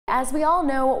As we all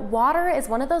know, water is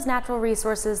one of those natural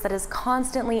resources that is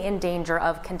constantly in danger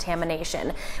of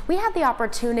contamination. We had the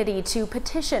opportunity to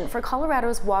petition for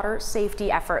Colorado's water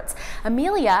safety efforts.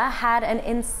 Amelia had an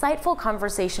insightful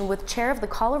conversation with chair of the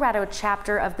Colorado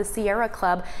chapter of the Sierra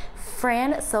Club,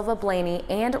 Fran Silva Blaney,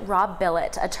 and Rob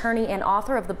Billett, attorney and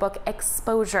author of the book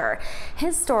Exposure.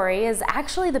 His story is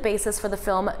actually the basis for the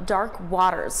film Dark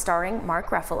Waters, starring Mark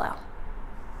Ruffalo.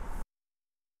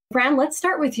 Fran, let's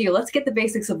start with you. Let's get the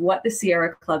basics of what the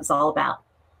Sierra Club's all about.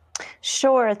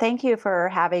 Sure. Thank you for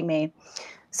having me.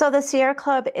 So the Sierra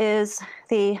Club is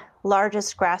the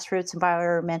largest grassroots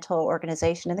environmental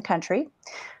organization in the country.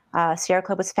 Sierra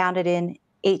Club was founded in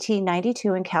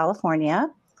 1892 in California,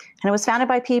 and it was founded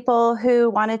by people who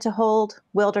wanted to hold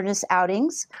wilderness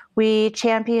outings. We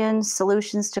champion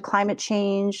solutions to climate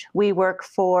change. We work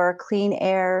for clean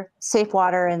air, safe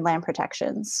water, and land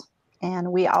protections.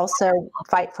 And we also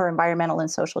fight for environmental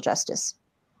and social justice.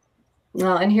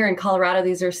 Well, and here in Colorado,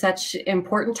 these are such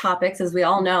important topics, as we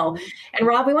all know. And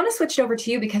Rob, we want to switch it over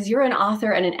to you because you're an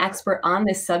author and an expert on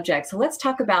this subject. So let's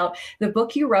talk about the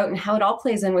book you wrote and how it all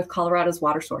plays in with Colorado's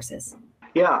water sources.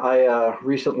 Yeah, I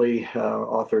recently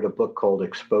authored a book called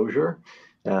Exposure.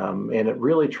 And it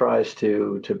really tries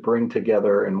to bring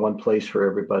together in one place for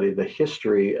everybody the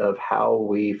history of how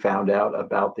we found out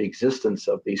about the existence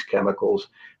of these chemicals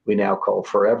we now call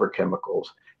forever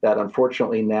chemicals that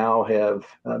unfortunately now have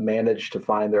managed to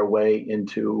find their way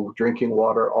into drinking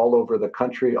water all over the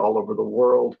country, all over the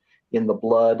world, in the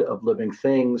blood of living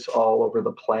things all over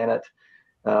the planet,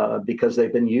 because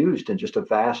they've been used in just a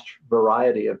vast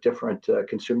variety of different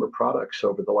consumer products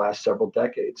over the last several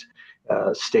decades.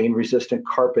 Stain-resistant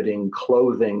carpeting,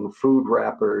 clothing, food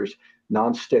wrappers,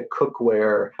 nonstick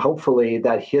cookware. Hopefully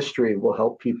that history will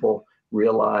help people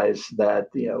realize that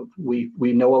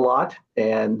we know a lot,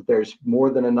 and there's more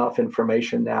than enough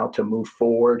information now to move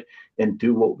forward and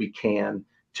do what we can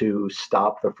to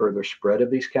stop the further spread of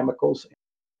these chemicals.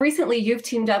 Recently, you've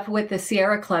teamed up with the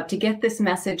Sierra Club to get this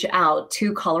message out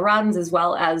to Coloradans as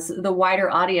well as the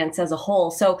wider audience as a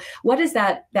whole. So what is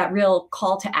that real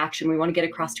call to action we want to get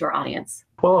across to our audience?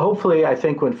 Well, hopefully, I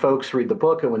think when folks read the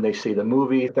book and when they see the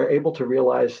movie, they're able to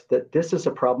realize that this is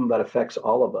a problem that affects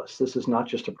all of us. This is not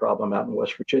just a problem out in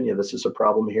West Virginia. This is a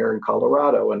problem here in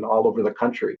Colorado and all over the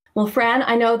country. Well, Fran,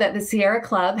 I know that the Sierra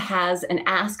Club has an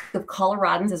ask of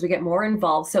Coloradans as we get more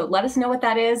involved. So let us know what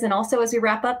that is. And also, as we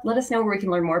wrap up, let us know where we can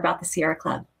learn more about the Sierra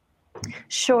Club.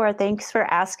 Sure. Thanks for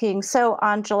asking. So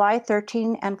on July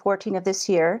 13 and 14 of this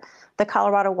year, the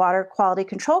Colorado Water Quality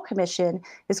Control Commission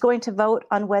is going to vote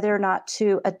on whether or not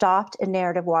to adopt a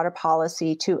narrative water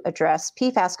policy to address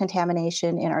PFAS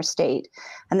contamination in our state.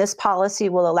 And this policy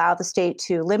will allow the state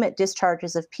to limit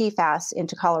discharges of PFAS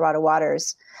into Colorado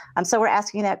waters. So we're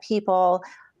asking that people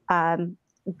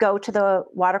go to the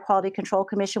Water Quality Control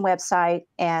Commission website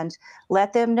and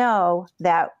let them know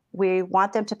that we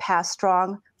want them to pass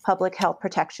strong public health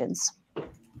protections.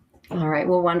 All right.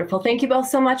 Well, wonderful. Thank you both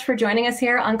so much for joining us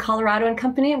here on Colorado and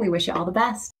Company, and we wish you all the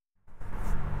best.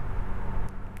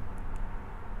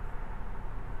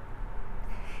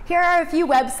 Here are a few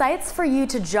websites for you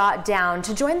to jot down.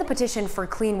 To join the petition for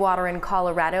clean water in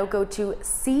Colorado, go to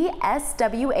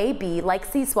CSWAB,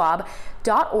 like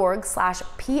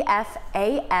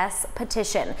cswab.org/PFAS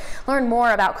petition. Learn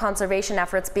more about conservation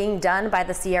efforts being done by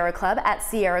the Sierra Club at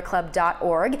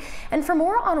sierraclub.org. And for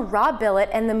more on Rob Billett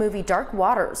and the movie Dark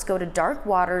Waters, go to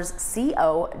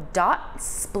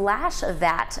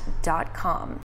darkwatersco.splashthat.com.